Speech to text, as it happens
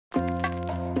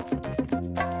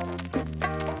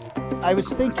I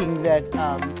was thinking that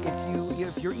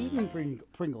if you're eating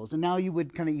Pringles, and now you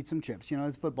would kind of eat some chips, you know,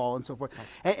 it's football and so forth,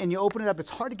 and you open it up, it's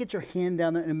hard to get your hand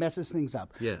down there and it messes things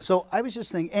up. Yes. So I was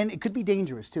just thinking, and it could be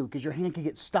dangerous too, because your hand could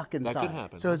get stuck inside. That could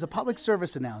happen. So as a public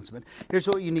service announcement, here's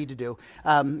what you need to do.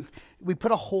 We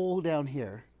put a hole down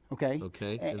here. Okay.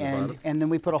 Okay. And then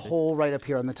we put a hole right up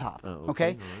here on the top. Oh,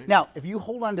 okay. All right. Now, if you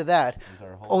hold on to that,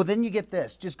 then you get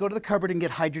this. Just go to the cupboard and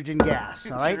get hydrogen gas.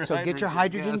 All right. So get your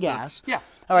hydrogen gas. Yeah.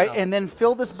 All right, and then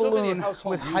fill this So many balloon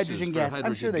household with uses hydrogen for gas. I'm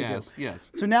hydrogen sure they gas, do.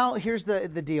 yes. So now here's the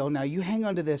deal. Now you hang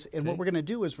on to this, and what we're going to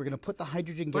do is we're going to put the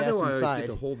hydrogen gas inside. Why do I always get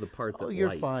to hold the part that you're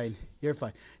lights? fine. You're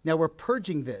fine. Now we're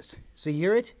purging this. So you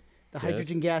hear it? The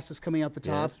hydrogen gas is coming out the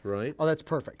top. Yes, right. Oh, that's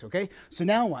perfect, okay? So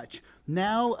now watch.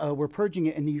 Now we're purging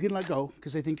it, and you can let go,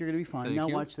 because I think you're going to be fine. Now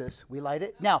watch this. We light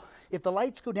it. Now, if the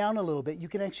lights go down a little bit, you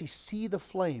can actually see the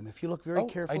flame. If you look very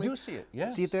carefully. I do see it,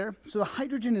 yes. See it there? So the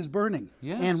hydrogen is burning.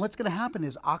 Yes. And what's going to happen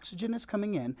is oxygen is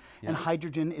coming in, and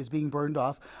hydrogen is being burned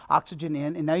off. Oxygen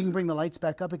in, and now you can bring the lights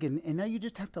back up again, and now you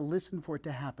just have to listen for it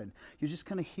to happen. You just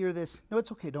kind of hear this. No,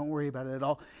 it's okay. Don't worry about it at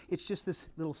all. It's just this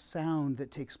little sound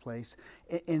that takes place,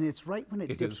 and it's right when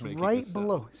it dips right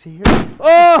below. See here?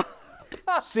 Oh!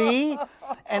 See?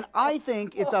 And I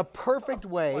think it's a perfect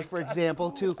way, for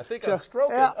example, to... I think I'm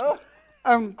stroking.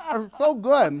 So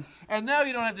good. And now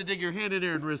you don't have to dig your hand in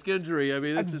there and risk injury. I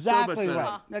mean, this Exactly is so much better.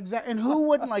 right. Exactly. And who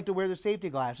wouldn't like to wear the safety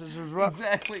glasses as well?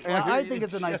 Exactly. And I think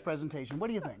it's a nice presentation. What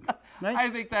do you think? Right? I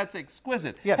think that's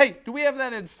exquisite. Yes. Hey, do we have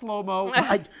that in slow-mo?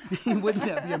 Wouldn't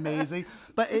that be amazing?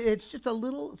 But it's just a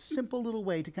little, simple little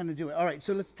way to kind of do it. All right,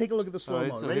 so let's take a look at the slow-mo. All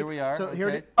right, so Ready? here we are. So here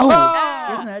it Okay. is.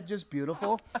 Oh! Isn't that just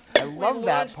beautiful? I love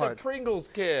that launched part. a Pringles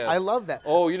can. I love that.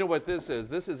 Oh, you know what this is?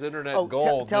 This is internet Oh,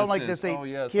 gold. tell them like this. Say, oh,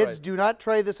 yes, kids, right. do not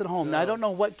try this at home. Now, I don't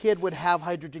know what kid would have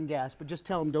hydrogen gas, but just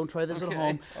tell them, don't try this at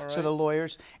home. All So right. the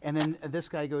lawyers, and then this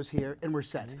guy goes here, and we're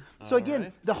set. So again,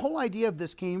 right. the whole idea of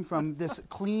this came from this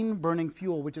clean burning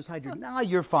fuel, which is hydrogen. Nah,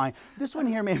 you're fine. This one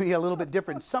here may be a little bit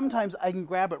different. Sometimes I can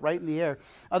grab it right in the air.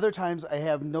 Other times I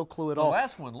have no clue at The all.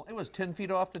 last one, it was 10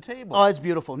 feet off the table. Oh, it's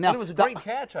beautiful. Now And it was a great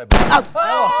catch, I believe.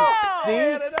 See?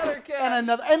 And another catch. And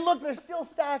another. And look, they're still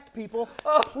stacked, people.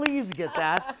 Please get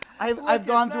that. I've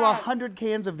gone through 100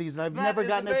 cans of these, and I've never is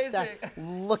gotten it amazing. stacked.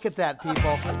 Look at that,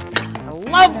 people. I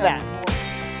love that.